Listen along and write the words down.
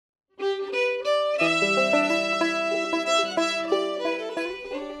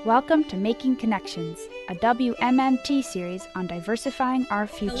Welcome to Making Connections, a WMMT series on diversifying our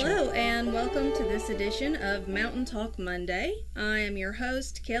future. Hello, and welcome to this edition of Mountain Talk Monday. I am your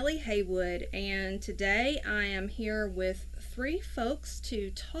host, Kelly Haywood, and today I am here with three folks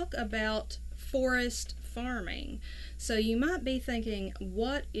to talk about forest farming. So you might be thinking,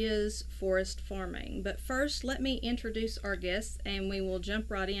 what is forest farming? But first, let me introduce our guests, and we will jump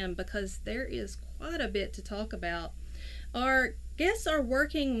right in because there is quite a bit to talk about. Our guests are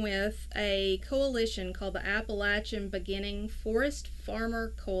working with a coalition called the Appalachian Beginning Forest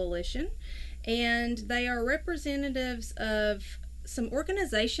Farmer Coalition, and they are representatives of some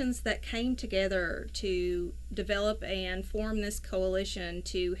organizations that came together to develop and form this coalition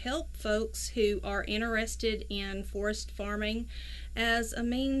to help folks who are interested in forest farming as a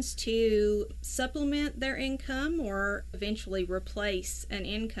means to supplement their income or eventually replace an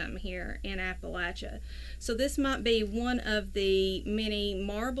income here in Appalachia. So this might be one of the many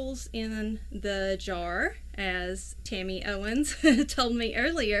marbles in the jar, as Tammy Owens told me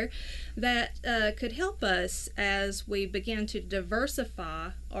earlier, that could help us as we begin to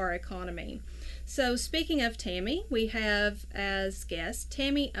diversify our economy. So speaking of Tammy, we have as guest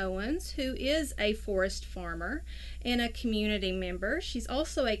Tammy Owens, who is a forest farmer and a community member. She's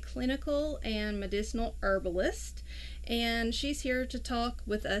also a clinical and medicinal herbalist, and she's here to talk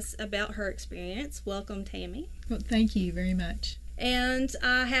with us about her experience. Welcome, Tammy. Well, thank you very much. And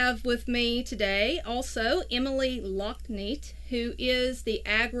I have with me today also Emily Lockneat, who is the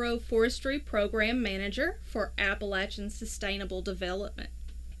Agroforestry Program Manager for Appalachian Sustainable Development.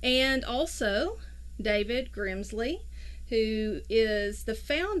 And also David Grimsley, who is the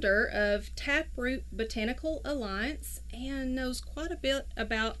founder of Taproot Botanical Alliance and knows quite a bit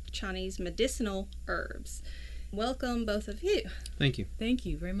about Chinese medicinal herbs. Welcome, both of you. Thank you. Thank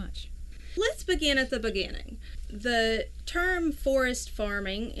you very much. Let's begin at the beginning. The term forest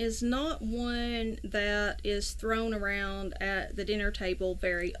farming is not one that is thrown around at the dinner table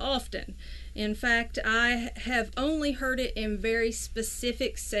very often. In fact, I have only heard it in very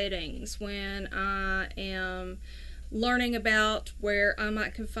specific settings when I am learning about where I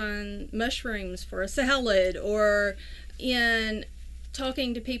might can find mushrooms for a salad, or in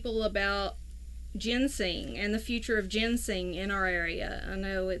talking to people about ginseng and the future of ginseng in our area. I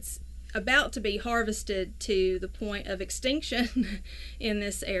know it's about to be harvested to the point of extinction in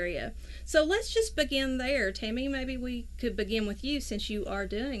this area. So let's just begin there. Tammy, maybe we could begin with you since you are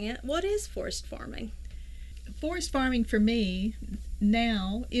doing it. What is forest farming? Forest farming for me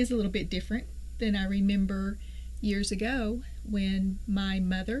now is a little bit different than I remember years ago when my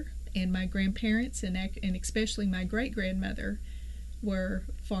mother and my grandparents and especially my great-grandmother were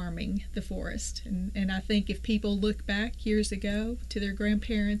farming the forest. And I think if people look back years ago to their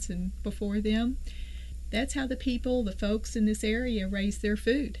grandparents and before them, that's how the folks in this area raised their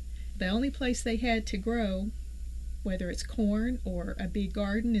food. The only place they had to grow, whether it's corn or a big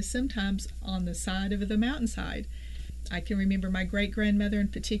garden, is sometimes on the side of the mountainside. I can remember my great-grandmother in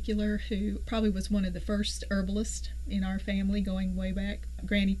particular, who probably was one of the first herbalists in our family going way back,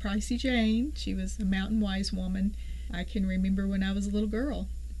 Granny Pricey Jane. She was a mountain-wise woman. I can remember when I was a little girl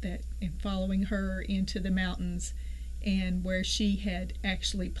and following her into the mountains and where she had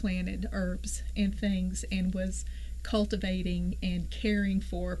actually planted herbs and things and was cultivating and caring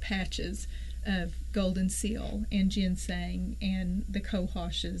for patches of golden seal and ginseng and the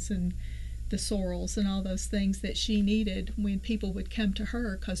cohoshes and the sorrels and all those things that she needed when people would come to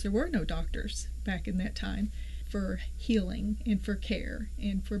her, because there were no doctors back in that time, for healing and for care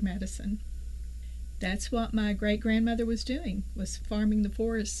and for medicine. That's what my great-grandmother was doing, was farming the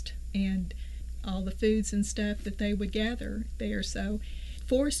forest and all the foods and stuff that they would gather there. So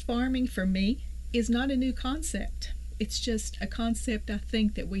forest farming for me is not a new concept. It's just a concept I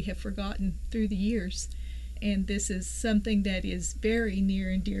think that we have forgotten through the years. And this is something that is very near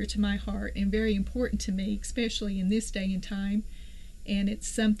and dear to my heart and very important to me, especially in this day and time. And it's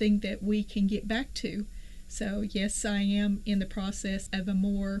something that we can get back to. So yes, I am in the process of a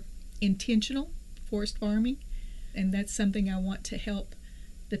more intentional forest farming, and that's something I want to help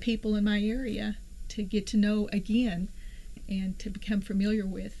the people in my area to get to know again and to become familiar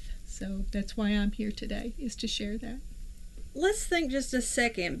with. So that's why I'm here today, is to share that. Let's think just a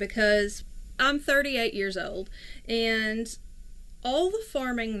second, because I'm 38 years old, and all the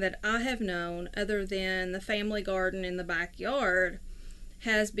farming that I have known other than the family garden in the backyard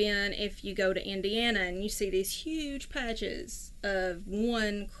has been if you go to Indiana and you see these huge patches of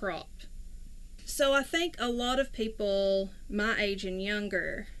one crop. So I think a lot of people my age and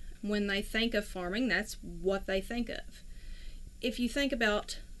younger, when they think of farming, that's what they think of. If you think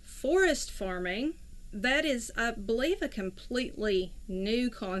about forest farming, that is, I believe, a completely new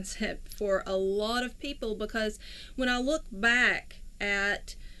concept for a lot of people, because when I look back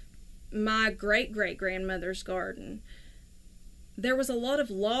at my great-great-grandmother's garden, there was a lot of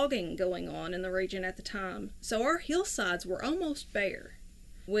logging going on in the region at the time. So our hillsides were almost bare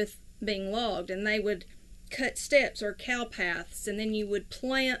with being logged, and they would cut steps or cow paths, and then you would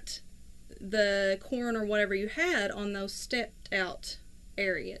plant the corn or whatever you had on those stepped out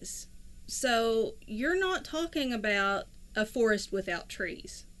areas. So you're not talking about a forest without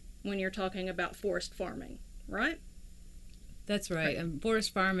trees when you're talking about forest farming, right? That's right. And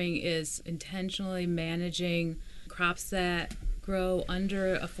forest farming is intentionally managing crops that grow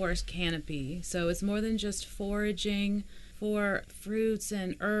under a forest canopy. So it's more than just foraging for fruits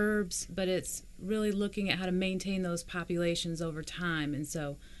and herbs, but it's really looking at how to maintain those populations over time. And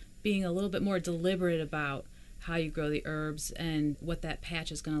so being a little bit more deliberate about how you grow the herbs and what that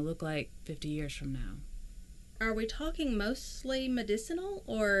patch is going to look like 50 years from now. Are we talking mostly medicinal,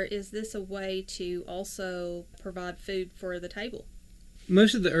 or is this a way to also provide food for the table?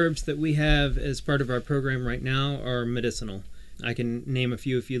 Most of the herbs that we have as part of our program right now are medicinal. I can name a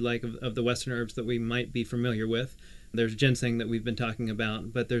few, if you like, of the Western herbs that we might be familiar with. There's ginseng that we've been talking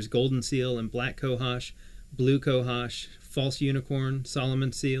about, but there's golden seal and black cohosh, blue cohosh, false unicorn,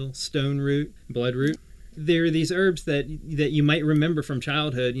 Solomon seal, stone root, bloodroot. There are these herbs that you might remember from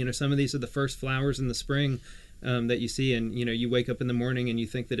childhood. You know, some of these are the first flowers in the spring that you see, and you know, you wake up in the morning and you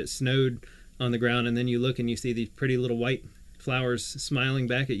think that it snowed on the ground, and then you look and you see these pretty little white flowers smiling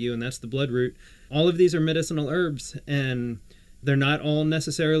back at you, and that's the bloodroot. All of these are medicinal herbs, and they're not all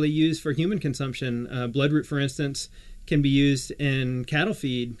necessarily used for human consumption. Bloodroot, for instance, can be used in cattle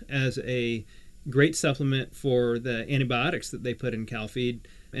feed as a great supplement for the antibiotics that they put in cow feed,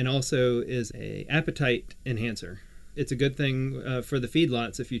 and also is a appetite enhancer. It's a good thing for the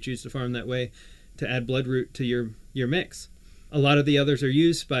feedlots, if you choose to farm that way, to add bloodroot to your mix. A lot of the others are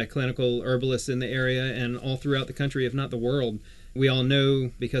used by clinical herbalists in the area and all throughout the country, if not the world. We all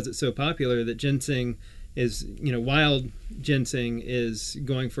know, because it's so popular, that ginseng is, wild ginseng is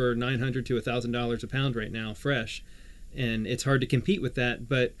going for $900 to $1,000 a pound right now, fresh. And it's hard to compete with that.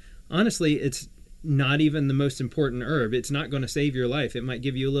 But honestly, it's not even the most important herb. It's not going to save your life. It might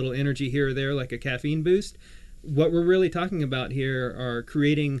give you a little energy here or there, like a caffeine boost. What we're really talking about here are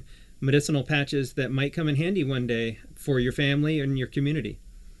creating medicinal patches that might come in handy one day for your family and your community.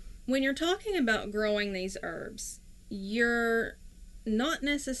 When you're talking about growing these herbs, you're not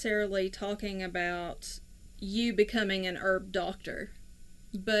necessarily talking about you becoming an herb doctor,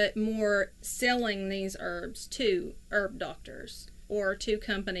 but more selling these herbs to herb doctors or to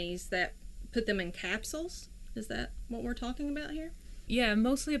companies that put them in capsules. Is that what we're talking about here? Yeah,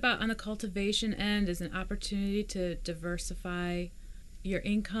 mostly about on the cultivation end is an opportunity to diversify your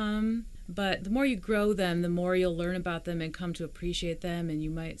income. But the more you grow them, the more you'll learn about them and come to appreciate them, and you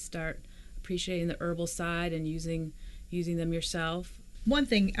might start appreciating the herbal side and using them yourself. One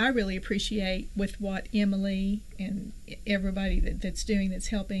thing I really appreciate with what Emily and everybody that's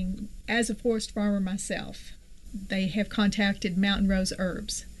helping, as a forest farmer myself, they have contacted Mountain Rose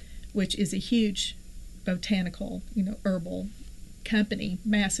Herbs, which is a huge botanical, herbal company,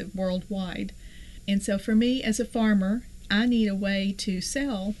 massive worldwide. And so for me as a farmer, I need a way to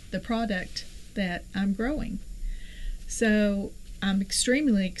sell the product that I'm growing. So I'm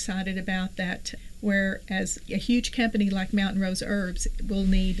extremely excited about that, whereas a huge company like Mountain Rose Herbs will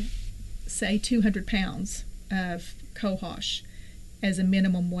need, say, 200 pounds of cohosh as a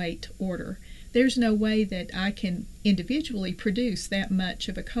minimum weight order. There's no way that I can individually produce that much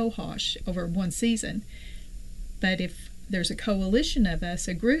of a cohosh over one season. But if there's a coalition of us,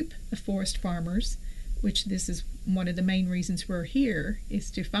 a group of forest farmers, which this is one of the main reasons we're here, is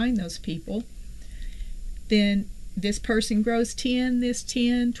to find those people, then this person grows 10, this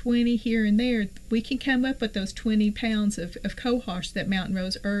 10, 20 here and there. We can come up with those 20 pounds of cohosh that Mountain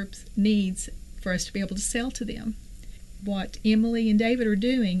Rose Herbs needs for us to be able to sell to them. What Emily and David are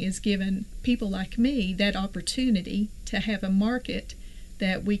doing is giving people like me that opportunity to have a market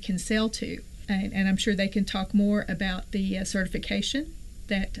that we can sell to. And I'm sure they can talk more about the certification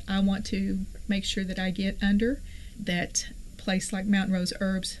that I want to make sure that I get under, that a place like Mountain Rose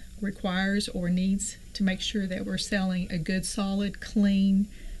Herbs requires or needs to make sure that we're selling a good, solid, clean,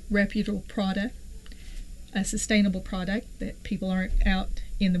 reputable product, a sustainable product, that people aren't out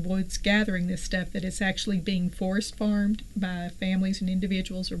in the woods gathering this stuff, that it's actually being forest farmed by families and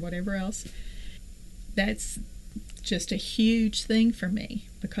individuals or whatever else. That's just a huge thing for me,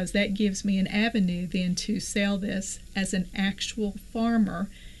 because that gives me an avenue then to sell this as an actual farmer,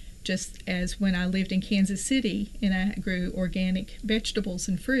 just as when I lived in Kansas City and I grew organic vegetables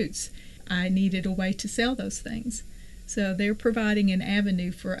and fruits. I needed a way to sell those things. So they're providing an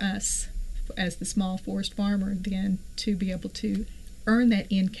avenue for us as the small forest farmer then to be able to earn that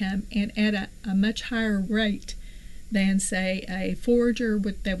income and at a much higher rate than, say, a forager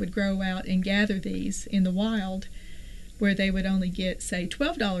that would grow out and gather these in the wild, where they would only get, say,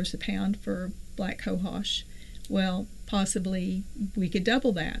 $12 a pound for black cohosh. Well, possibly we could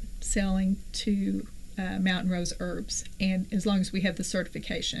double that selling to Mountain Rose Herbs, and as long as we have the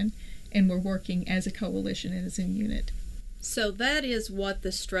certification and we're working as a coalition and as a unit. So that is what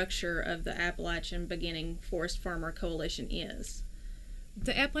the structure of the Appalachian Beginning Forest Farmer Coalition is.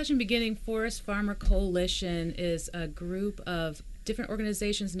 The Appalachian Beginning Forest Farmer Coalition is a group of different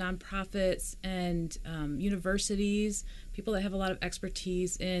organizations, nonprofits, and universities, people that have a lot of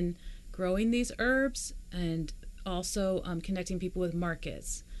expertise in growing these herbs and also connecting people with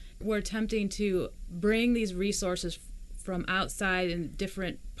markets. We're attempting to bring these resources from outside in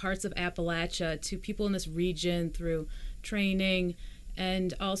different parts of Appalachia to people in this region through training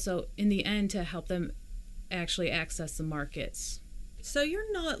and also in the end to help them actually access the markets. So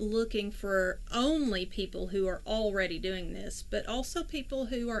you're not looking for only people who are already doing this, but also people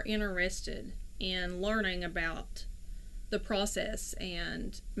who are interested in learning about the process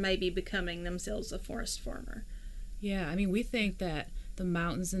and maybe becoming themselves a forest farmer. Yeah, I mean, we think that the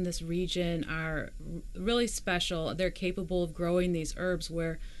mountains in this region are really special. They're capable of growing these herbs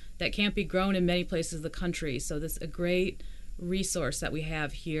that can't be grown in many places of the country. So this is a great resource that we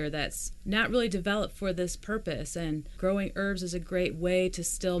have here that's not really developed for this purpose. And growing herbs is a great way to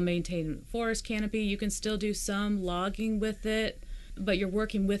still maintain forest canopy. You can still do some logging with it, but you're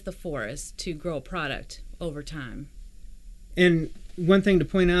working with the forest to grow a product over time. And one thing to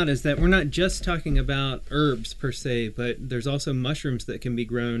point out is that we're not just talking about herbs per se, but there's also mushrooms that can be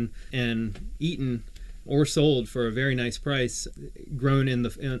grown and eaten or sold for a very nice price, grown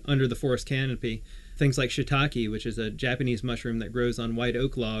under the forest canopy. Things like shiitake, which is a Japanese mushroom that grows on white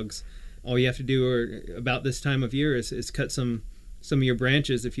oak logs. All you have to do about this time of year is cut some of your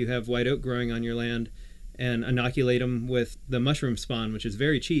branches if you have white oak growing on your land and inoculate them with the mushroom spawn, which is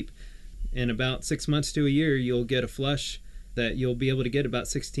very cheap. In about 6 months to a year, you'll get a flush that you'll be able to get about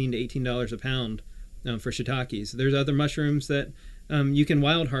 $16 to $18 a pound for shiitakes. There's other mushrooms that you can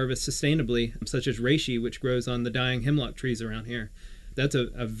wild harvest sustainably, such as reishi, which grows on the dying hemlock trees around here. That's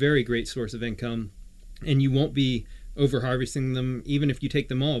a very great source of income, and you won't be over harvesting them even if you take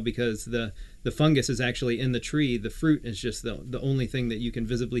them all, because the fungus is actually in the tree. The fruit is just the only thing that you can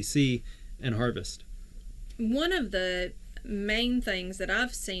visibly see and harvest. One of the main things that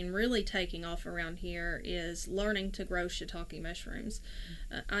I've seen really taking off around here is learning to grow shiitake mushrooms.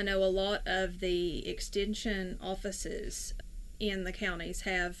 I know a lot of the extension offices in the counties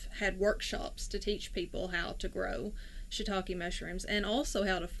have had workshops to teach people how to grow shiitake mushrooms and also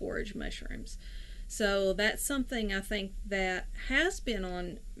how to forage mushrooms. So that's something I think that has been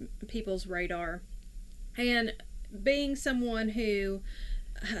on people's radar. And being someone who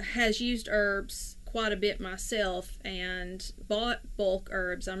has used herbs quite a bit myself and bought bulk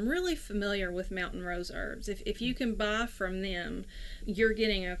herbs, I'm really familiar with Mountain Rose Herbs. If you can buy from them, you're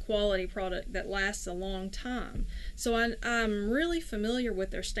getting a quality product that lasts a long time. So I'm really familiar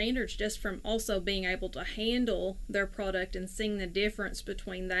with their standards just from also being able to handle their product and seeing the difference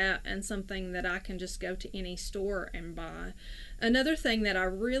between that and something that I can just go to any store and buy. Another thing that I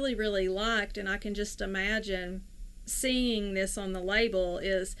really, really liked, and I can just imagine seeing this on the label,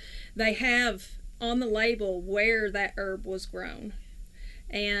 is they have on the label where that herb was grown.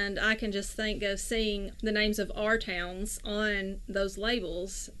 And I can just think of seeing the names of our towns on those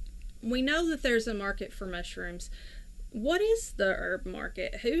labels. We know that there's a market for mushrooms. What is the herb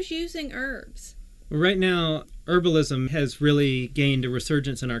market? Who's using herbs? Right now, herbalism has really gained a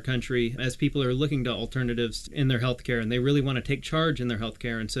resurgence in our country as people are looking to alternatives in their healthcare, and they really want to take charge in their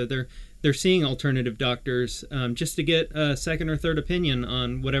healthcare. And so they're seeing alternative doctors just to get a second or third opinion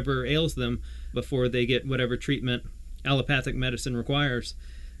on whatever ails them before they get whatever treatment allopathic medicine requires.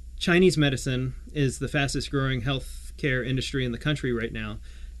 Chinese medicine is the fastest growing healthcare industry in the country right now.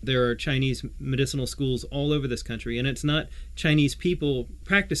 There are Chinese medicinal schools all over this country, and it's not Chinese people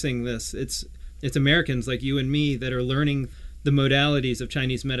practicing this. It's Americans like you and me that are learning the modalities of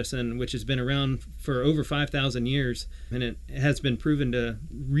Chinese medicine, which has been around for over 5,000 years, and it has been proven to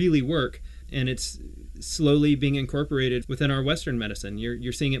really work, and it's slowly being incorporated within our Western medicine.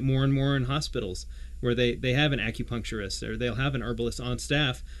 You're seeing it more and more in hospitals where they have an acupuncturist or they'll have an herbalist on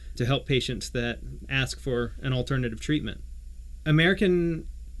staff to help patients that ask for an alternative treatment. American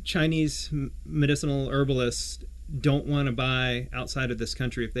Chinese medicinal herbalists don't want to buy outside of this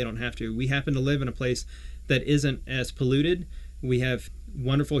country if they don't have to. We happen to live in a place that isn't as polluted. We have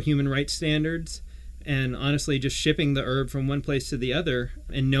wonderful human rights standards, and honestly just shipping the herb from one place to the other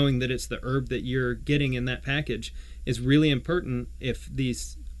and knowing that it's the herb that you're getting in that package is really important if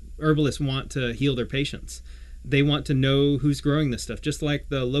these herbalists want to heal their patients. They want to know who's growing this stuff, just like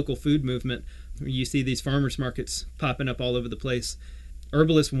the local food movement. You see these farmers markets popping up all over the place.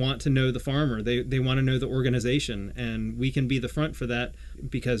 Herbalists want to know the farmer. They want to know the organization, and we can be the front for that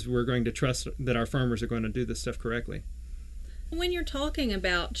because we're going to trust that our farmers are going to do this stuff correctly. When you're talking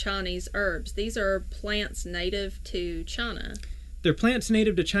about Chinese herbs, these are plants native to China. They're plants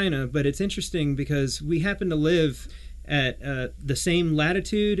native to China, but it's interesting because we happen to live at the same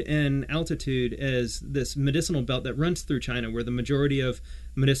latitude and altitude as this medicinal belt that runs through China, where the majority of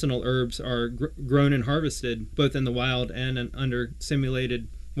medicinal herbs are grown and harvested, both in the wild and under simulated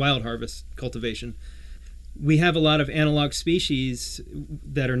wild harvest cultivation. We have a lot of analog species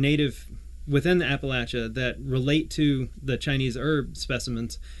that are native within the Appalachia that relate to the Chinese herb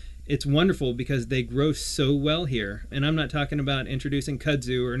specimens. It's wonderful because they grow so well here. And I'm not talking about introducing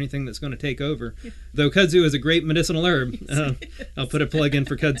kudzu or anything that's going to take over. Yeah. Though kudzu is a great medicinal herb. I'll put a plug in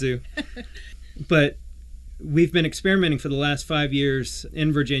for kudzu. But we've been experimenting for the last 5 years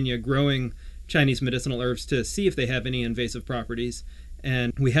in Virginia growing Chinese medicinal herbs to see if they have any invasive properties.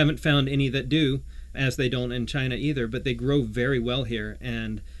 And we haven't found any that do, as they don't in China either, but they grow very well here.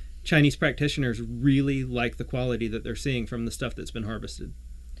 And Chinese practitioners really like the quality that they're seeing from the stuff that's been harvested.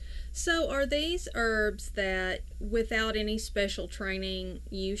 So are these herbs that, without any special training,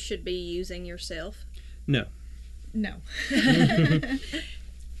 you should be using yourself? No. No.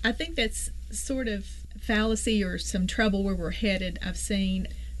 I think that's sort of fallacy or some trouble where we're headed. I've seen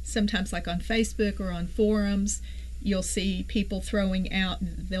sometimes, like on Facebook or on forums, you'll see people throwing out,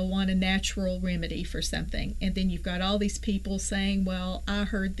 they'll want a natural remedy for something. And then you've got all these people saying, well, I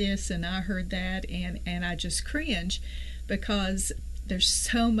heard this and I heard that, and I just cringe because there's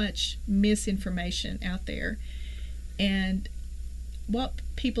so much misinformation out there. And what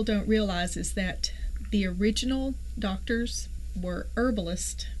people don't realize is that the original doctors were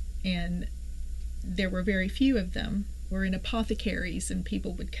herbalists, and there were very few of them. Were in apothecaries, and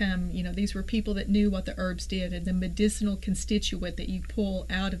people would come, these were people that knew what the herbs did and the medicinal constituent that you pull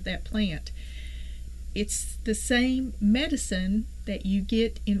out of that plant. It's the same medicine that you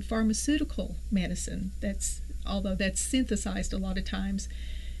get in pharmaceutical medicine. Although that's synthesized a lot of times,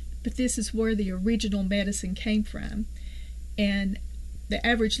 but this is where the original medicine came from. And the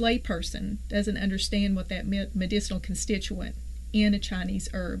average layperson doesn't understand what that medicinal constituent in a Chinese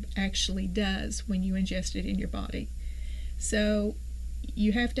herb actually does when you ingest it in your body. So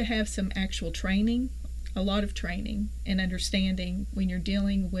you have to have some actual training, a lot of training and understanding when you're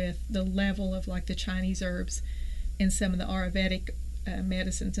dealing with the level of like the Chinese herbs and some of the Ayurvedic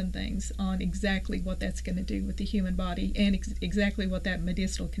medicines and things on exactly what that's going to do with the human body and exactly what that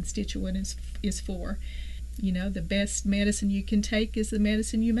medicinal constituent is for. The best medicine you can take is the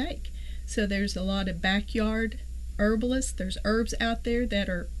medicine you make. So there's a lot of backyard herbalists. There's herbs out there that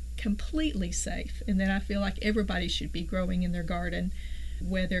are completely safe and that I feel like everybody should be growing in their garden,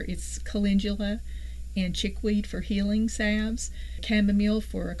 whether it's calendula and chickweed for healing salves, chamomile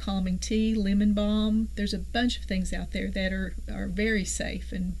for a calming tea, lemon balm. There's a bunch of things out there that are very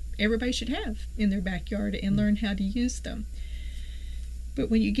safe and everybody should have in their backyard and learn how to use them.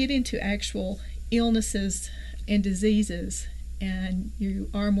 But when you get into actual illnesses and diseases and you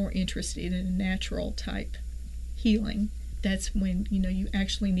are more interested in a natural type healing, that's when you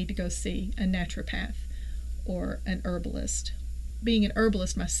actually need to go see a naturopath or an herbalist. Being an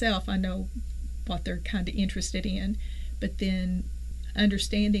herbalist myself, I know what they're kind of interested in, but then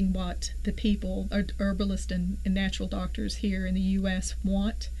understanding what the people, herbalists and natural doctors here in the U.S.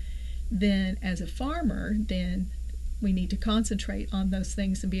 want, then as a farmer, then we need to concentrate on those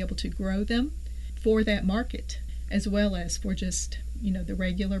things and be able to grow them for that market, as well as for just the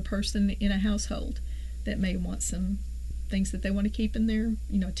regular person in a household that may want some things that they want to keep in their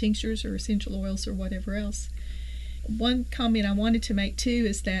tinctures or essential oils or whatever else. One comment I wanted to make too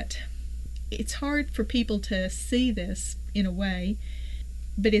is that it's hard for people to see this in a way,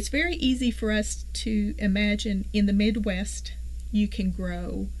 but it's very easy for us to imagine in the Midwest you can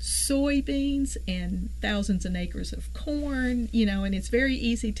grow soybeans and thousands of acres of corn, and it's very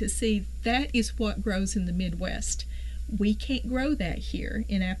easy to see that is what grows in the Midwest. We can't grow that here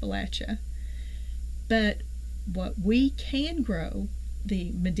in Appalachia. But what we can grow,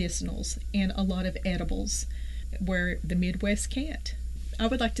 the medicinals and a lot of edibles, where the Midwest can't. I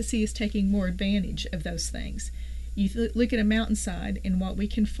would like to see us taking more advantage of those things. You look at a mountainside and what we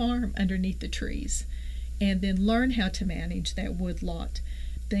can farm underneath the trees, and then learn how to manage that wood lot.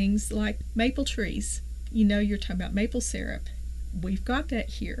 Things like maple trees. You're talking about maple syrup. we've got that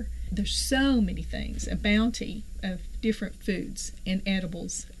here. There's so many things, a bounty of different foods and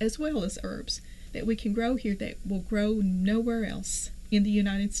edibles, as well as herbs, that we can grow here that will grow nowhere else in the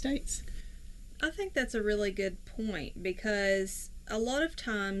United States. I think that's a really good point, because a lot of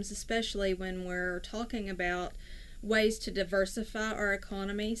times, especially when we're talking about ways to diversify our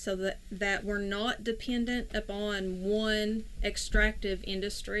economy so that we're not dependent upon one extractive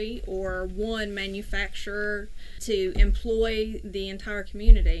industry or one manufacturer to employ the entire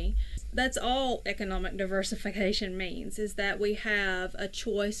community, that's all economic diversification means, is that we have a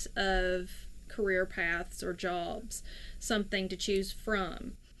choice of career paths or jobs, something to choose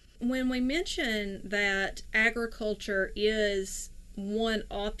from. When we mention that agriculture is one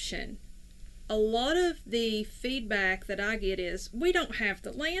option, a lot of the feedback that I get is, we don't have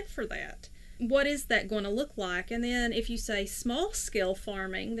the land for that. What is that going to look like? And then if you say small scale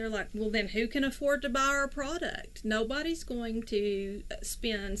farming, they're like, well, then who can afford to buy our product? Nobody's going to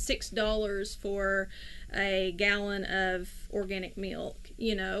spend $6 for a gallon of organic milk,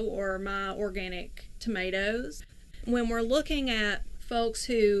 or my organic tomatoes. When we're looking at folks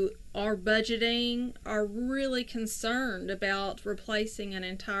who are budgeting, are really concerned about replacing an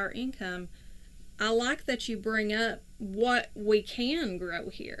entire income, I like that you bring up what we can grow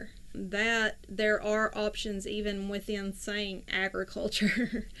here, that there are options even within saying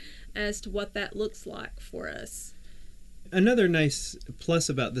agriculture as to what that looks like for us. Another nice plus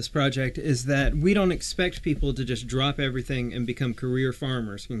about this project is that we don't expect people to just drop everything and become career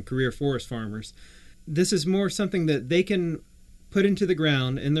farmers and career forest farmers. This is more something that they can put into the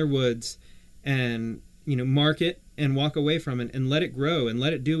ground in their woods and, mark it and walk away from it and let it grow and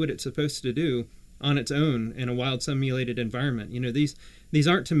let it do what it's supposed to do on its own in a wild simulated environment. These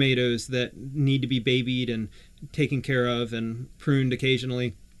aren't tomatoes that need to be babied and taken care of and pruned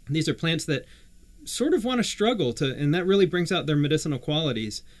occasionally. These are plants that sort of want to struggle to, and that really brings out their medicinal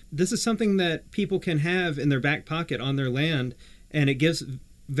qualities. This is something that people can have in their back pocket on their land, and it gives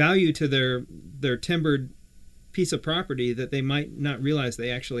value to their timbered piece of property that they might not realize they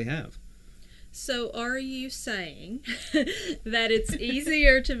actually have. So are you saying that it's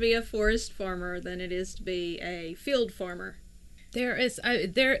easier to be a forest farmer than it is to be a field farmer? That's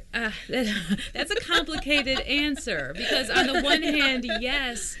a complicated answer, because on the one hand,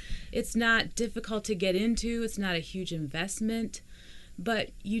 yes, it's not difficult to get into, it's not a huge investment,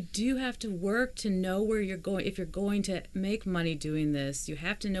 but you do have to work to know where you're going. If you're going to make money doing this, you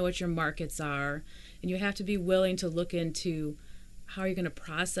have to know what your markets are, and you have to be willing to look into how you're going to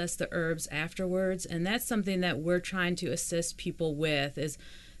process the herbs afterwards. And that's something that we're trying to assist people with. Is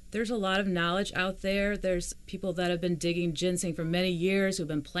there's a lot of knowledge out there. There's people that have been digging ginseng for many years, who've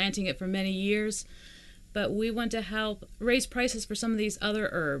been planting it for many years, but we want to help raise prices for some of these other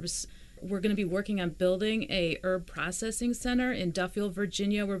herbs. We're going to be working on building a herb processing center in Duffield,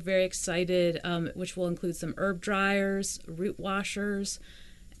 Virginia. We're very excited, which will include some herb dryers, root washers,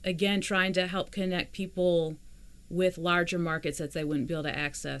 again, trying to help connect people with larger markets that they wouldn't be able to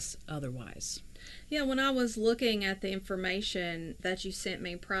access otherwise. Yeah, when I was looking at the information that you sent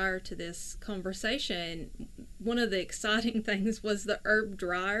me prior to this conversation, one of the exciting things was the herb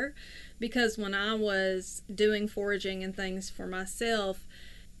dryer, because when I was doing foraging and things for myself,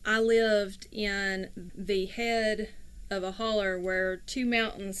 I lived in the head of a holler where two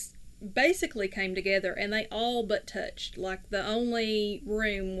mountains basically came together, and they all but touched. Like, the only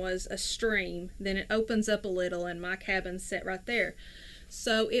room was a stream, then it opens up a little, and my cabin's set right there.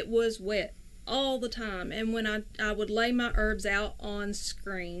 So it was wet all the time, and when I would lay my herbs out on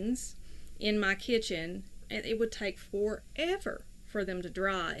screens in my kitchen, and it would take forever for them to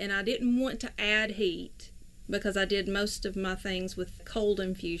dry, and I didn't want to add heat because I did most of my things with cold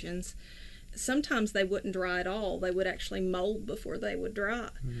infusions. Sometimes they wouldn't dry at all. They would actually mold before they would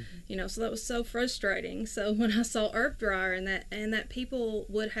dry. Mm-hmm. So that was so frustrating. So when I saw herb dryer and that people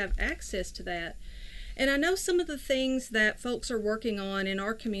would have access to that, and I know some of the things that folks are working on in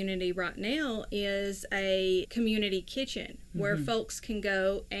our community right now is a community kitchen where folks can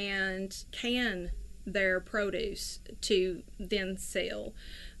go and can their produce to then sell.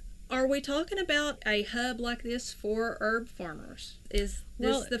 Are we talking about a hub like this for herb farmers? Is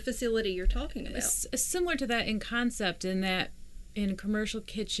this the facility you're talking about? Similar to that in concept, in that in commercial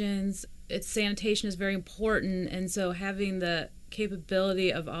kitchens, sanitation is very important, and so having the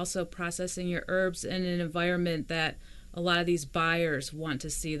capability of also processing your herbs in an environment that a lot of these buyers want to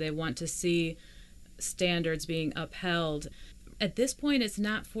see. They want to see standards being upheld. At this point, it's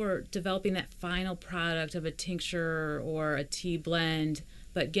not for developing that final product of a tincture or a tea blend,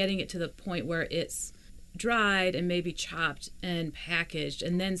 but getting it to the point where it's dried and maybe chopped and packaged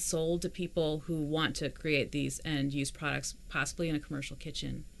and then sold to people who want to create these and use products possibly in a commercial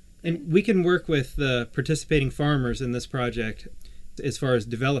kitchen. And we can work with the participating farmers in this project as far as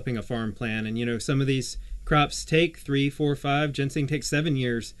developing a farm plan. And, some of these crops take 3, 4, 5, ginseng takes 7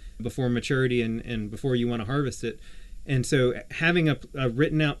 years before maturity and before you want to harvest it. And so having a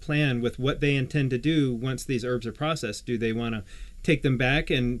written out plan with what they intend to do once these herbs are processed, do they want to take them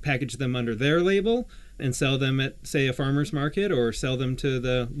back and package them under their label and sell them at, say, a farmer's market or sell them to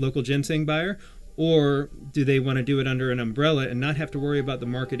the local ginseng buyer? Or do they want to do it under an umbrella and not have to worry about the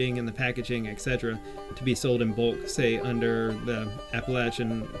marketing and the packaging, etc., to be sold in bulk, say, under the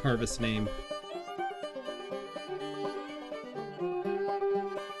Appalachian Harvest name?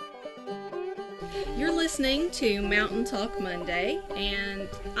 You're listening to Mountain Talk Monday, and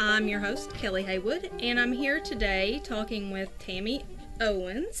I'm your host, Kelly Haywood, and I'm here today talking with Tammy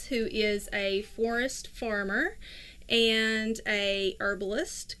Owens, who is a forest farmer and a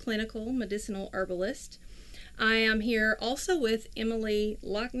herbalist, clinical medicinal herbalist. I am here also with Emily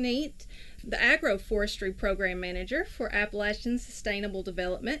Lockneat, the agroforestry program manager for Appalachian Sustainable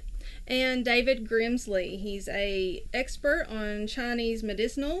Development, and David Grimsley. He's a expert on Chinese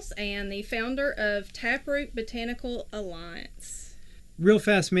medicinals and the founder of Taproot Botanical Alliance. Real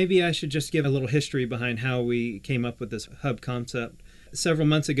fast, maybe I should just give a little history behind how we came up with this hub concept. Several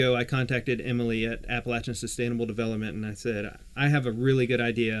months ago, I contacted Emily at Appalachian Sustainable Development, and I said, I have a really good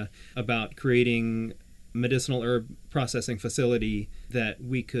idea about creating a medicinal herb processing facility that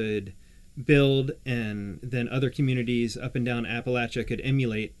we could build and then other communities up and down Appalachia could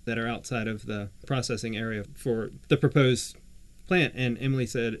emulate that are outside of the processing area for the proposed plant. And Emily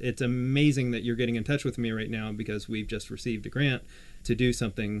said, it's amazing that you're getting in touch with me right now because we've just received a grant to do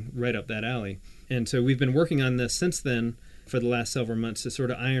something right up that alley. And so we've been working on this since then for the last several months to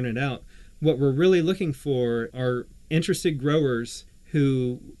sort of iron it out. What we're really looking for are interested growers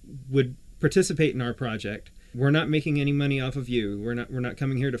who would participate in our project. We're not making any money off of you. We're not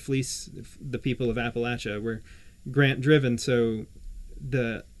coming here to fleece the people of Appalachia. We're grant driven. So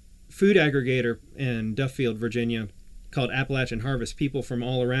the food aggregator in Duffield, Virginia, called Appalachian Harvest, people from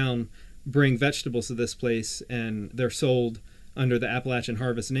all around bring vegetables to this place and they're sold under the Appalachian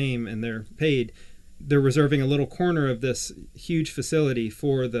Harvest name and they're paid. They're reserving a little corner of this huge facility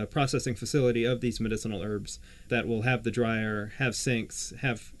for the processing facility of these medicinal herbs that will have the dryer, have sinks,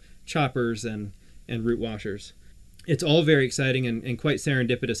 have choppers and root washers. It's all very exciting and quite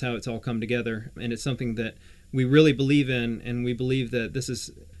serendipitous how it's all come together. And it's something that we really believe in, and we believe that this is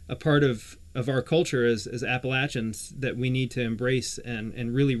a part of our culture as Appalachians that we need to embrace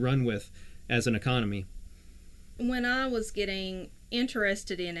and really run with as an economy. When I was getting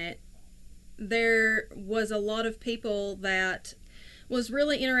interested in it, there was a lot of people that was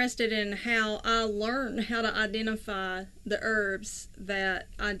really interested in how I learn how to identify the herbs that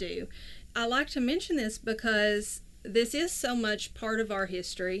I do. I like to mention this because this is so much part of our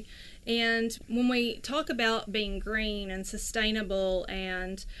history, and when we talk about being green and sustainable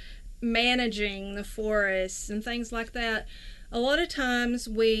and managing the forests and things like that, a lot of times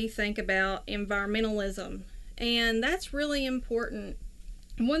we think about environmentalism, and that's really important.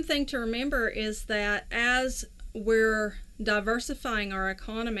 One thing to remember is that as we're diversifying our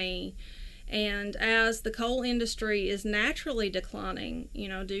economy and as the coal industry is naturally declining,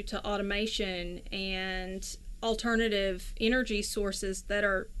 due to automation and alternative energy sources that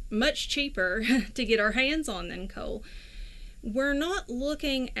are much cheaper to get our hands on than coal, we're not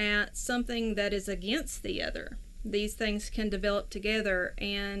looking at something that is against the other. These things can develop together.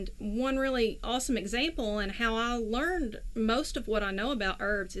 And one really awesome example and how I learned most of what I know about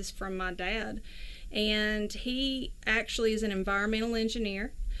herbs is from my dad. And he actually is an environmental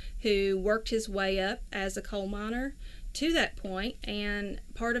engineer who worked his way up as a coal miner to that point, and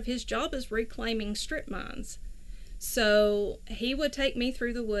part of his job is reclaiming strip mines. So he would take me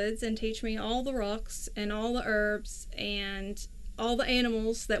through the woods and teach me all the rocks and all the herbs and all the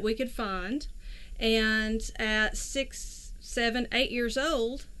animals that we could find. And at 6, 7, 8 years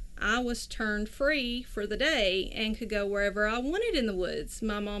old, I was turned free for the day and could go wherever I wanted in the woods.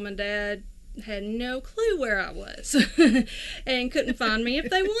 My mom and dad had no clue where I was and couldn't find me if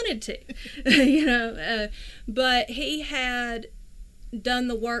they wanted to, but he had done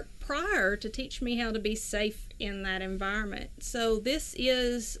the work prior to teach me how to be safe in that environment. So this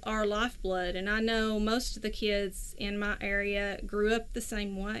is our lifeblood, and I know most of the kids in my area grew up the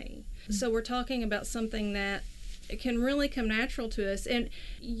same way. So we're talking about something that can really come natural to us. And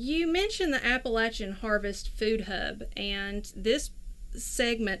you mentioned the Appalachian Harvest Food Hub, and this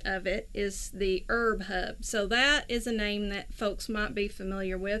segment of it is the Herb Hub. So that is a name that folks might be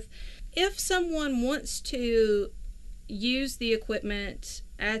familiar with. if someone wants to use the equipment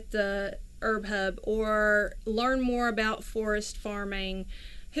at the Herb Hub or learn more about forest farming,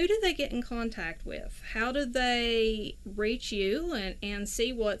 who do they get in contact with? How do they reach you and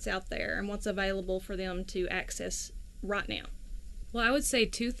see what's out there and what's available for them to access right now? Well, I would say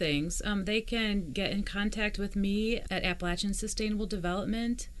two things. They can get in contact with me at Appalachian Sustainable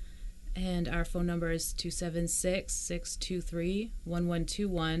Development, and our phone number is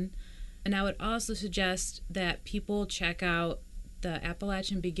 276-623-1121. And I would also suggest that people check out the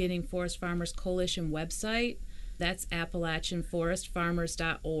Appalachian Beginning Forest Farmers Coalition website. That's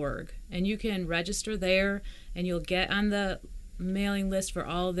AppalachianForestFarmers.org. And you can register there, and you'll get on the mailing list for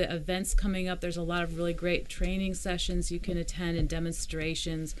all the events coming up. There's a lot of really great training sessions you can attend and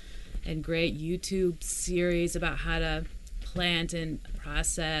demonstrations and great YouTube series about how to plant and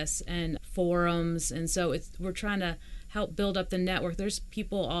process and forums. And so we're trying to help build up the network. There's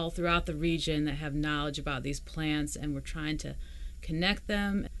people all throughout the region that have knowledge about these plants, and we're trying to connect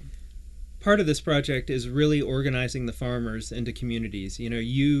them. Part of this project is really organizing the farmers into communities.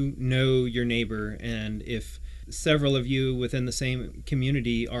 You know your neighbor, and if several of you within the same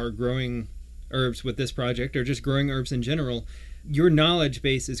community are growing herbs with this project or just growing herbs in general, your knowledge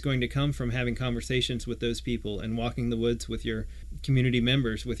base is going to come from having conversations with those people and walking the woods with your community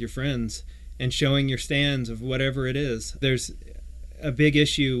members, with your friends, and showing your stands of whatever it is. There's a big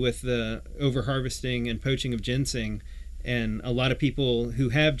issue with the overharvesting and poaching of ginseng, and a lot of people who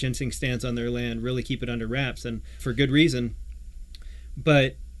have ginseng stands on their land really keep it under wraps, and for good reason.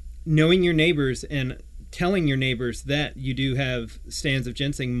 But knowing your neighbors and telling your neighbors that you do have stands of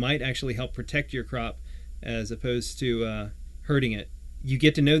ginseng might actually help protect your crop as opposed to hurting it. You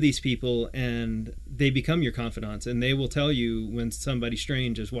get to know these people, and they become your confidants, and they will tell you when somebody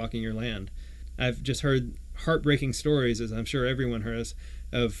strange is walking your land. I've just heard heartbreaking stories, as I'm sure everyone has,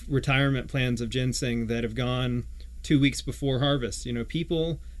 of retirement plans of ginseng that have gone 2 weeks before harvest.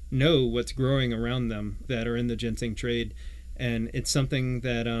 People know what's growing around them that are in the ginseng trade, and it's something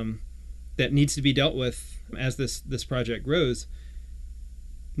that that needs to be dealt with as this project grows.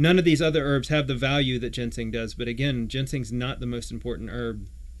 None of these other herbs have the value that ginseng does, but again, ginseng's not the most important herb.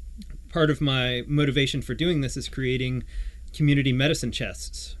 Part of my motivation for doing this is creating community medicine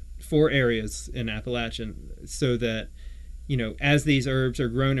chests for areas in Appalachian, so that as these herbs are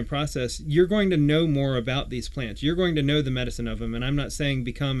grown and processed, you're going to know more about these plants. You're going to know the medicine of them. And I'm not saying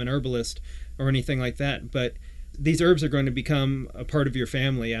become an herbalist or anything like that, but these herbs are going to become a part of your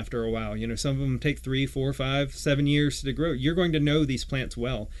family after a while. Some of them take 3, 4, 5, 7 years to grow. You're going to know these plants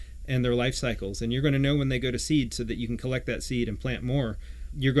well and their life cycles, and you're going to know when they go to seed so that you can collect that seed and plant more.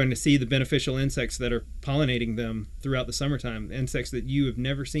 You're going to see the beneficial insects that are pollinating them throughout the summertime. Insects that you have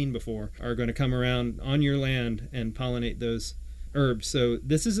never seen before are going to come around on your land and pollinate those herbs. So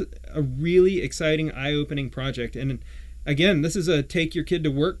this is a really exciting, eye-opening project. And again, this is a take your kid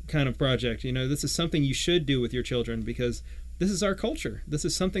to work kind of project. This is something you should do with your children, because this is our culture. This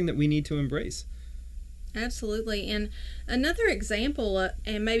is something that we need to embrace. Absolutely. And another example,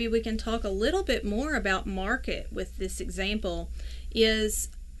 and maybe we can talk a little bit more about market with this example, is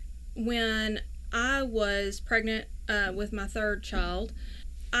when I was pregnant with my third child,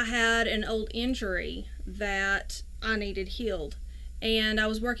 I had an old injury that I needed healed. And I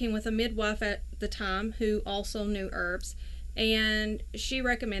was working with a midwife at the time who also knew herbs, and she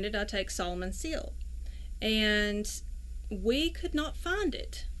recommended I take Solomon Seal. And we could not find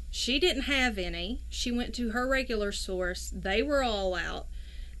it. She didn't have any. She went to her regular source. They were all out.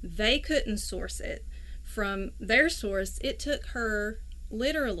 They couldn't source it from their source. It took her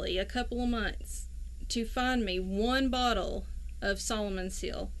literally a couple of months to find me one bottle of Solomon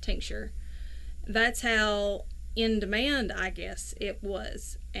Seal tincture. That's how in demand, I guess, it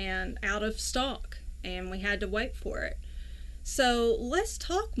was, and out of stock, and we had to wait for it. So let's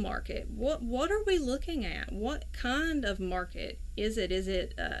talk market. What are we looking at? What kind of market is it? Is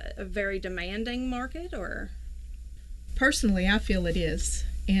it a very demanding market, or? Personally, I feel it is,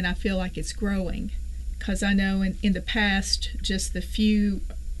 and I feel like it's growing, because I know in the past, just the few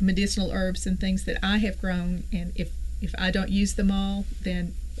medicinal herbs and things that I have grown, and if I don't use them all,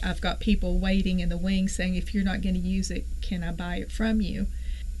 then I've got people waiting in the wings saying, if you're not going to use it, can I buy it from you?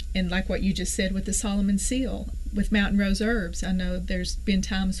 And like what you just said with the Solomon Seal, with Mountain Rose Herbs, I know there's been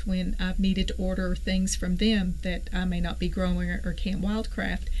times when I've needed to order things from them that I may not be growing or can't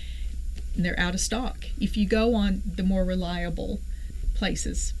wildcraft, and they're out of stock. If you go on the more reliable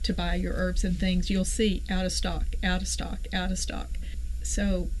places to buy your herbs and things, you'll see out of stock, out of stock, out of stock.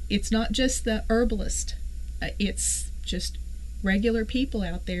 So it's not just the herbalist, it's just regular people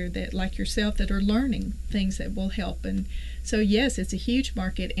out there that, like yourself, that are learning things that will help. And so, yes, it's a huge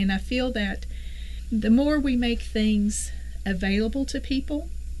market, and I feel that the more we make things available to people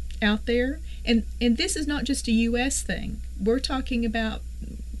out there, and this is not just a U.S. thing. We're talking about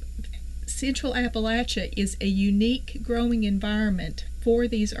Central Appalachia is a unique growing environment for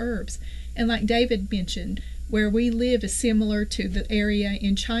these herbs. And like David mentioned, where we live is similar to the area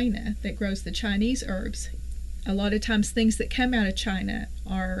in China that grows the Chinese herbs. A lot of times things that come out of China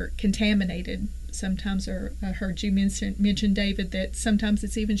are contaminated. Sometimes I heard you mention, David, that sometimes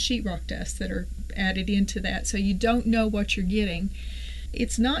it's even sheetrock dust that are added into that. So you don't know what you're getting.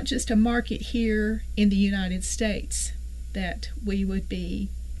 It's not just a market here in the United States that we would be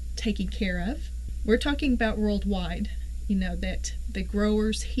taking care of. We're talking about worldwide, that the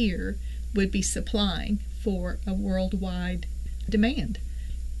growers here would be supplying for a worldwide demand.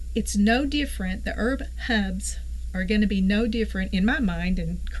 It's no different. The herb hubs are going to be no different in my mind,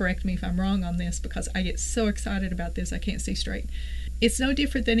 and correct me if I'm wrong on this because I get so excited about this I can't see straight. It's no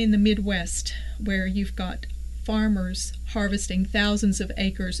different than in the Midwest, where you've got farmers harvesting thousands of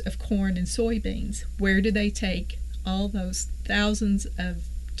acres of corn and soybeans. Where do they take all those thousands of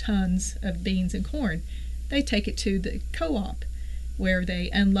tons of beans and corn? They take it to the co-op, where they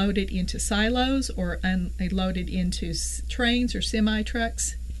unload it into silos or they load it into trains or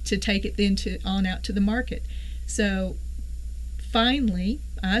semi-trucks to take it then on out to the market. So finally,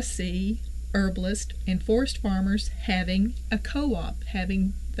 I see herbalists and forest farmers having a co-op,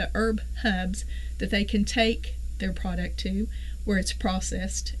 having the herb hubs that they can take their product to, where it's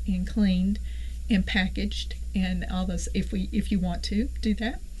processed and cleaned and packaged and all those. If you want to do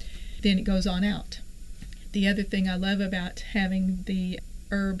that, then it goes on out. The other thing I love about having the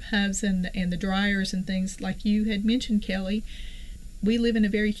herb hubs and the dryers and things like you had mentioned, Kelly, we live in a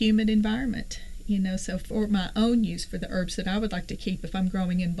very humid environment, so for my own use, for the herbs that I would like to keep, if I'm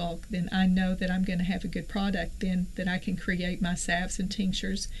growing in bulk, then I know that I'm going to have a good product then that I can create my salves and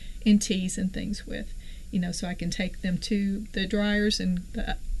tinctures and teas and things with, so I can take them to the dryers and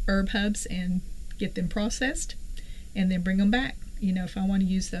the herb hubs and get them processed and then bring them back, if I want to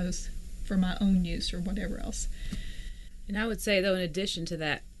use those for my own use or whatever else. And I would say, though, in addition to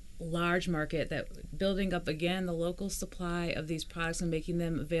that large market, that building up again the local supply of these products and making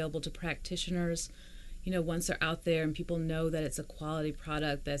them available to practitioners, once they're out there and people know that it's a quality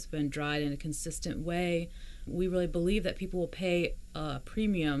product that's been dried in a consistent way, we really believe that people will pay a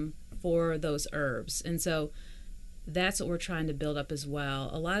premium for those herbs. And so that's what we're trying to build up as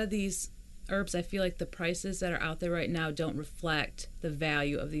well. A lot of these herbs, I feel like the prices that are out there right now don't reflect the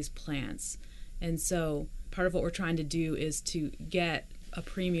value of these plants. And so part of what we're trying to do is to get a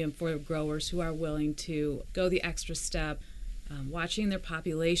premium for growers who are willing to go the extra step, watching their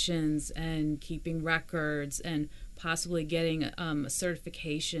populations and keeping records and possibly getting a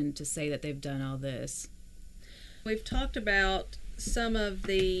certification to say that they've done all this. We've talked about some of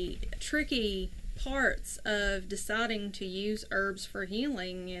the tricky parts of deciding to use herbs for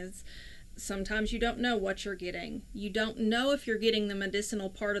healing. Is sometimes you don't know what you're getting. You don't know if you're getting the medicinal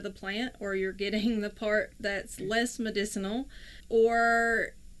part of the plant or you're getting the part that's less medicinal,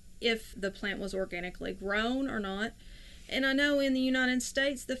 or if the plant was organically grown or not. And I know in the United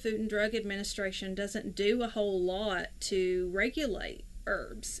States, the Food and Drug Administration doesn't do a whole lot to regulate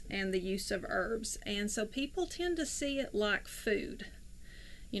herbs and the use of herbs. And so people tend to see it like food.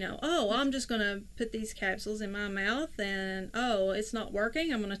 I'm just going to put these capsules in my mouth and, it's not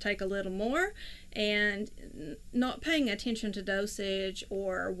working, I'm going to take a little more, and not paying attention to dosage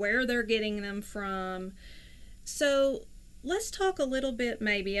or where they're getting them from. So let's talk a little bit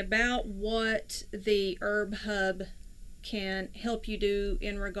maybe about what the Herb Hub can help you do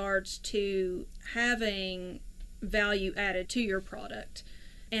in regards to having value added to your product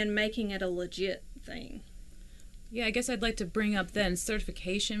and making it a legit thing. Yeah, I guess I'd like to bring up then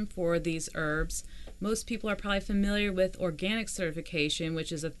certification for these herbs. Most people are probably familiar with organic certification,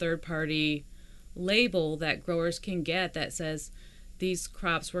 which is a third-party label that growers can get that says these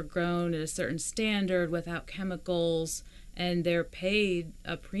crops were grown at a certain standard without chemicals, and they're paid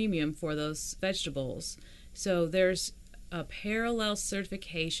a premium for those vegetables. So there's a parallel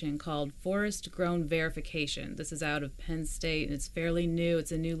certification called Forest Grown Verification. This is out of Penn State, and it's fairly new.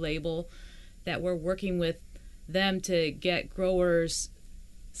 It's a new label that we're working with them to get growers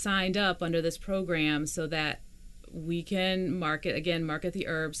signed up under this program so that we can market the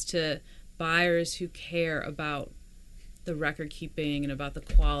herbs to buyers who care about the record keeping and about the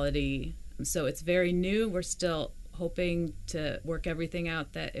quality. So it's very new. We're still hoping to work everything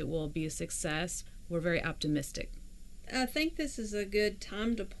out that it will be a success. We're very optimistic. I think this is a good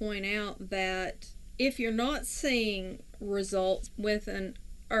time to point out that if you're not seeing results with an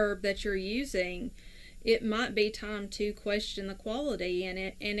herb that you're using, it might be time to question the quality in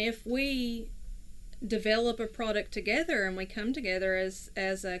it. And if we develop a product together and we come together as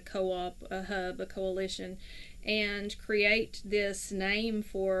a co-op, a hub, a coalition, and create this name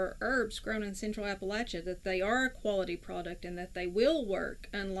for herbs grown in Central Appalachia, that they are a quality product and that they will work,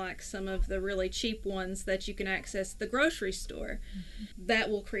 unlike some of the really cheap ones that you can access at the grocery store, that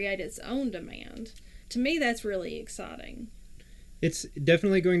will create its own demand. To me, that's really exciting. It's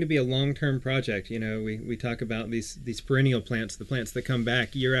definitely going to be a long-term project. You know, we talk about these perennial plants, the plants that come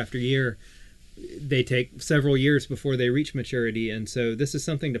back year after year. They take several years before they reach maturity, and so this is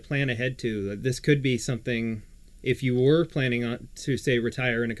something to plan ahead to. This could be something, if you were planning on to, say,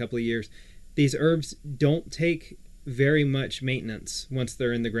 retire in a couple of years, these herbs don't take very much maintenance once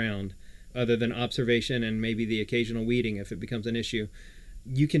they're in the ground, other than observation and maybe the occasional weeding if it becomes an issue.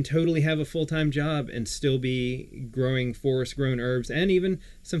 You can totally have a full-time job and still be growing forest-grown herbs and even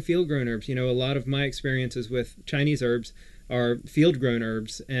some field-grown herbs. You know, a lot of my experiences with Chinese herbs are field-grown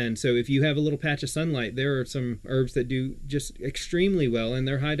herbs, and so if you have a little patch of sunlight, there are some herbs that do just extremely well, and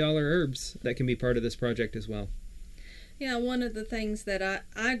they're high-dollar herbs that can be part of this project as well. Yeah, one of the things that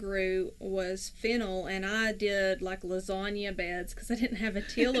I grew was fennel, and I did like lasagna beds because I didn't have a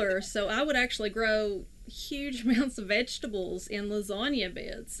tiller, so I would actually grow huge amounts of vegetables in lasagna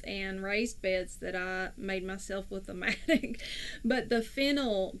beds and raised beds that I made myself with a matting. But the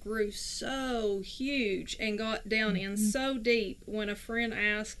fennel grew so huge and got down in so deep. When a friend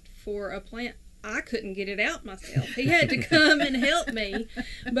asked for a plant, I couldn't get it out myself. He had to come and help me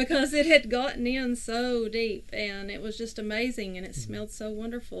because it had gotten in so deep, and it was just amazing, and it smelled so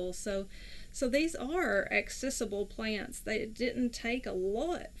wonderful. So these are accessible plants. It didn't take a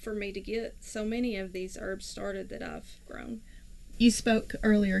lot for me to get so many of these herbs started that I've grown. You spoke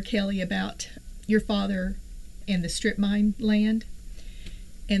earlier, Kelly, about your father and the strip mine land,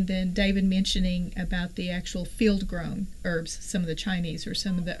 and then David mentioning about the actual field-grown herbs, some of the Chinese or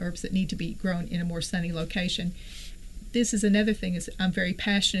some of the herbs that need to be grown in a more sunny location. This is another thing I'm very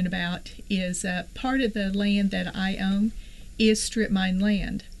passionate about, is part of the land that I own is strip mine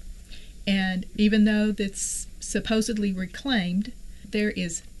land. And even though that's supposedly reclaimed, there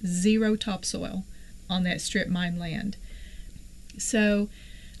is zero topsoil on that strip mine land. So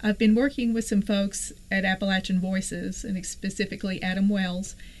I've been working with some folks at Appalachian Voices, and specifically Adam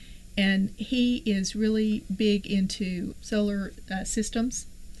Wells, and he is really big into solar systems.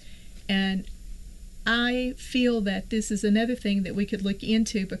 And I feel that this is another thing that we could look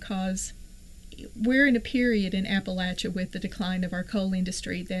into, because we're in a period in Appalachia with the decline of our coal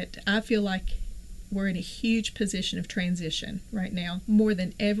industry that I feel like we're in a huge position of transition right now, more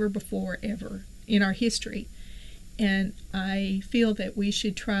than ever before ever in our history. And I feel that we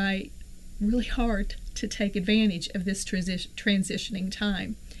should try really hard to take advantage of this transitioning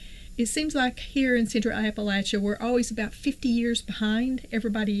time. It seems like here in Central Appalachia, we're always about 50 years behind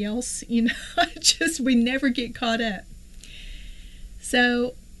everybody else. You know, we never get caught up.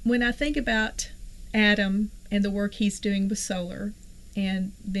 So when I think about Adam and the work he's doing with solar,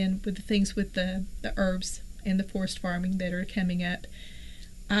 and then with the things with the herbs and the forest farming that are coming up,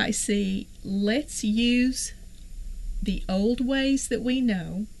 I see, let's use the old ways that we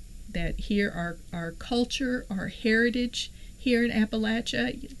know, that here our culture, our heritage here in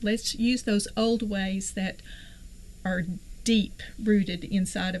Appalachia. Let's use those old ways that are deep rooted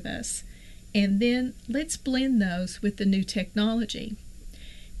inside of us, and then let's blend those with the new technology.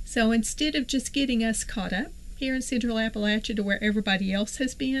 So instead of just getting us caught up here in Central Appalachia to where everybody else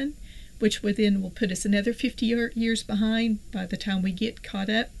has been, which will put us another 50 years behind by the time we get caught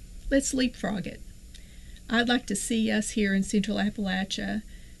up, let's leapfrog it. I'd like to see us here in Central Appalachia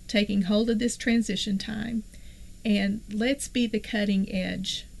taking hold of this transition time, and let's be the cutting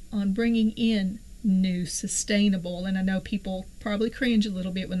edge on bringing in new, sustainable, and I know people probably cringe a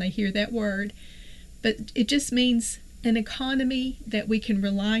little bit when they hear that word, but it just means an economy that we can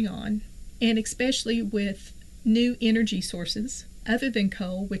rely on, and especially with new energy sources other than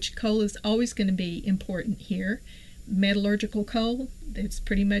coal, which coal is always going to be important here. Metallurgical coal, it's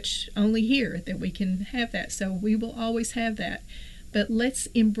pretty much only here that we can have that, so we will always have that. But let's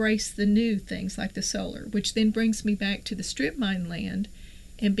embrace the new things like the solar, which then brings me back to the strip mine land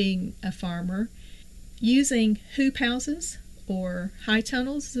and being a farmer. Using hoop houses, or high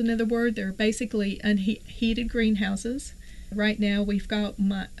tunnels is another word. They're basically unheated greenhouses. Right now we've got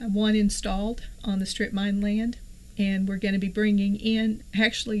one installed on the strip mine land, and we're going to be bringing in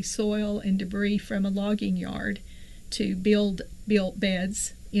actually soil and debris from a logging yard to build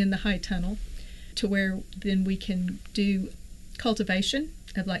beds in the high tunnel, to where then we can do cultivation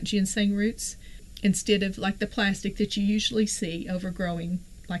of like ginseng roots, instead of like the plastic that you usually see overgrowing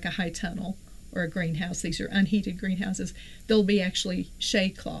like a high tunnel or a greenhouse. These are unheated greenhouses. There'll be actually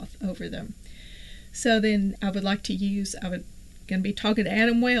shade cloth over them. So then I would like to use, going to be talking to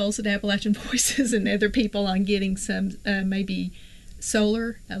Adam Wells at Appalachian Voices and other people on getting some maybe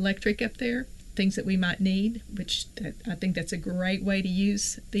solar electric up there, things that we might need, which I think that's a great way to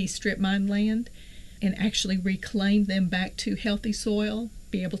use the strip mine land and actually reclaim them back to healthy soil,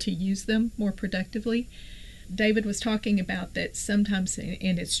 be able to use them more productively. David was talking about that sometimes,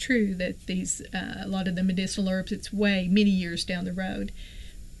 and it's true, that these a lot of the medicinal herbs, it's way many years down the road.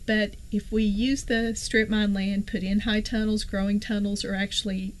 But if we use the strip mine land, put in high tunnels, growing tunnels, or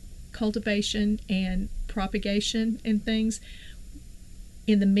actually cultivation and propagation and things,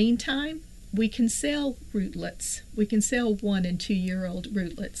 in the meantime, we can sell rootlets. We can sell 1 and 2 year old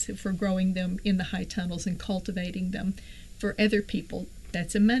rootlets if we're growing them in the high tunnels and cultivating them for other people.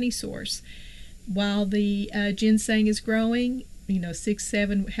 That's a money source. While the ginseng is growing, 6,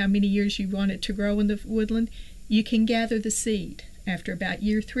 7, how many years you want it to grow in the woodland, you can gather the seed after about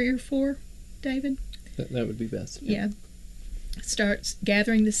year 3 or 4, David? That would be best. Yeah. Start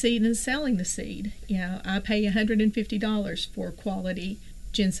gathering the seed and selling the seed. I pay $150 for quality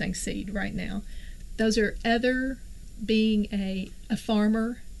ginseng seed right now. Those are other, being a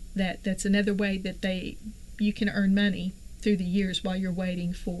farmer, that's another way that you can earn money through the years while you're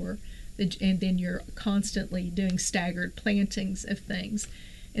waiting for and then you're constantly doing staggered plantings of things.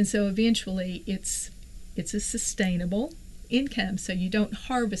 And so eventually it's a sustainable income, so you don't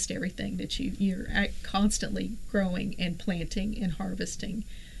harvest everything that you're constantly growing and planting and harvesting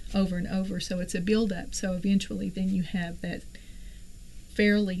over and over. So it's a build-up. So eventually then you have that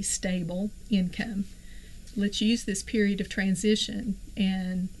fairly stable income. Let's use this period of transition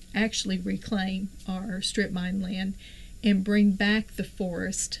and actually reclaim our strip mine land and bring back the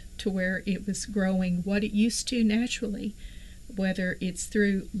forest to where it was growing what it used to naturally, whether it's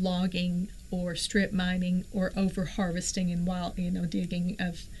through logging or strip mining or over harvesting and digging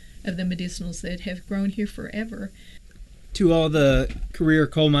of the medicinals that have grown here forever. To all the career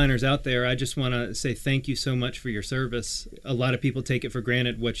coal miners out there, I just want to say thank you so much for your service. A lot of people take it for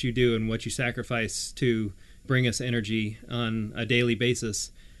granted what you do and what you sacrifice to bring us energy on a daily basis.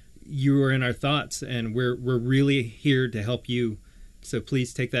 You are in our thoughts, and we're really here to help you. So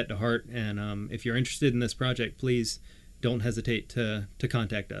please take that to heart. And if you're interested in this project, please don't hesitate to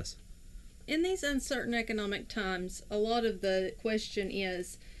contact us. In these uncertain economic times, a lot of the question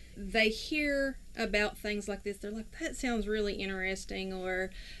is, they hear about things like this. They're like, that sounds really interesting,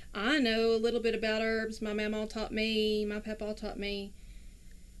 or I know a little bit about herbs. My mama taught me, my papa taught me.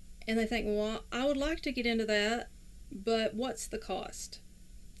 And they think, well, I would like to get into that, but what's the cost?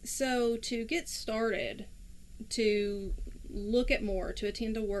 So to get started, to look at more, to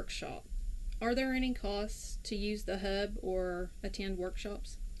attend a workshop, are there any costs to use the hub or attend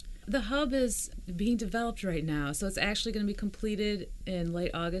workshops? The hub is being developed right now, so it's actually going to be completed in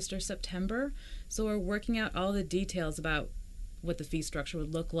late August or September. So we're working out all the details about what the fee structure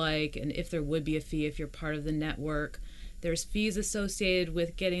would look like and if there would be a fee if you're part of the network. There's fees associated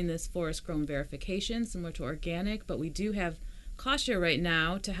with getting this forest grown verification, similar to organic, but we do have cost share right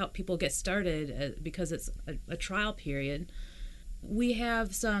now to help people get started because it's a trial period. We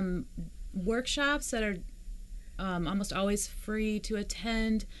have some workshops that are almost always free to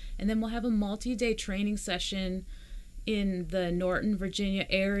attend, and then we'll have a multi-day training session in the Norton, Virginia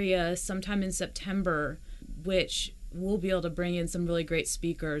area sometime in September, which we'll be able to bring in some really great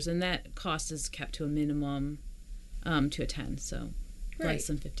speakers, and that cost is kept to a minimum to attend, so less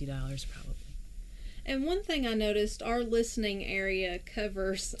than $50 probably. And one thing I noticed, our listening area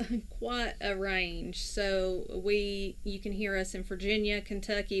covers quite a range. So you can hear us in Virginia,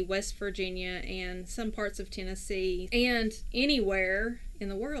 Kentucky, West Virginia, and some parts of Tennessee, and anywhere in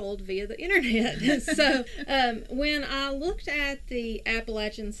the world via the internet. So when I looked at the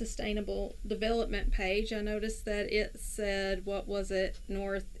Appalachian Sustainable Development page, I noticed that it said,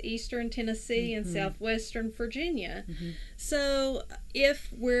 northeastern Tennessee and southwestern Virginia. So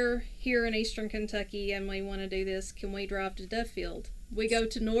if we're here in eastern Kentucky and we want to do this, can we drive to Duffield? We go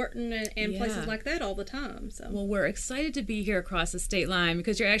to Norton and places like that all the time. So. Well, we're excited to be here across the state line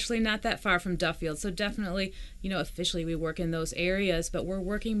because you're actually not that far from Duffield. So definitely, officially we work in those areas, but we're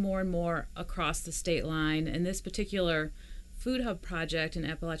working more and more across the state line. And this particular Food Hub project in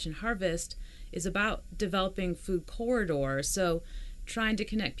Appalachian Harvest is about developing food corridors. So trying to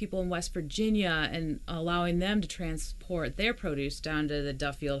connect people in West Virginia and allowing them to transport their produce down to the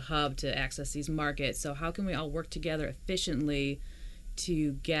Duffield hub to access these markets. So how can we all work together efficiently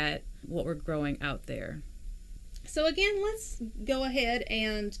to get what we're growing out there? So again, let's go ahead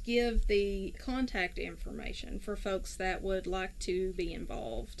and give the contact information for folks that would like to be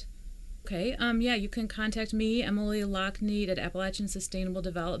involved. Okay, yeah, you can contact me, Emily Lockneed, at Appalachian Sustainable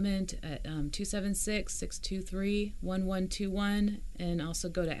Development at 276-623-1121, and also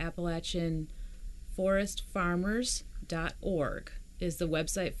go to AppalachianForestFarmers.org is the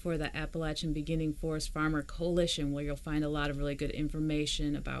website for the Appalachian Beginning Forest Farmer Coalition, where you'll find a lot of really good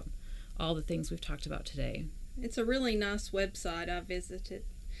information about all the things we've talked about today. It's a really nice website. I visited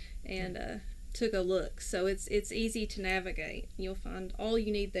and took a look, so it's easy to navigate. You'll find all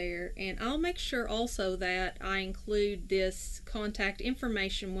you need there, and I'll make sure also that I include this contact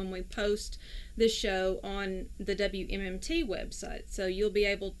information when we post this show on the WMMT website, so you'll be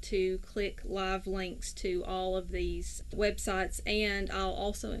able to click live links to all of these websites, and I'll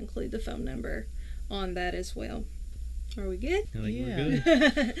also include the phone number on that as well. Are we good? I think Yeah. we're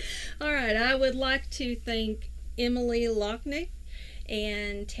good. All right, I would like to thank Emily Lockneck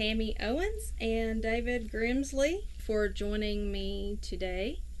and Tammy Owens and David Grimsley for joining me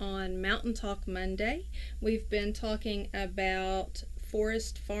today on Mountain Talk Monday. We've been talking about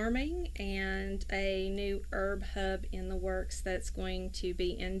forest farming and a new herb hub in the works that's going to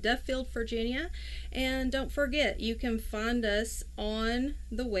be in Duffield, Virginia. And don't forget, you can find us on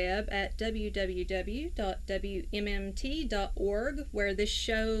the web at www.wmmt.org, where this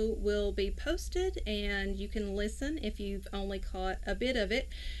show will be posted, and you can listen if you've only caught a bit of it.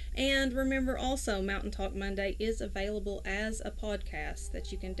 And remember also, Mountain Talk Monday is available as a podcast that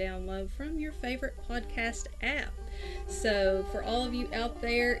you can download from your favorite podcast app. So for all of you out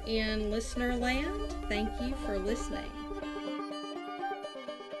there in listener land, thank you for listening.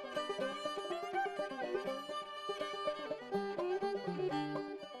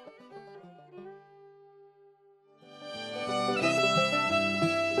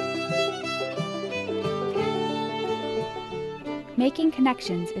 Making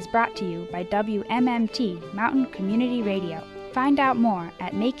Connections is brought to you by WMMT Mountain Community Radio. Find out more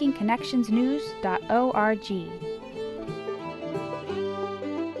at makingconnectionsnews.org.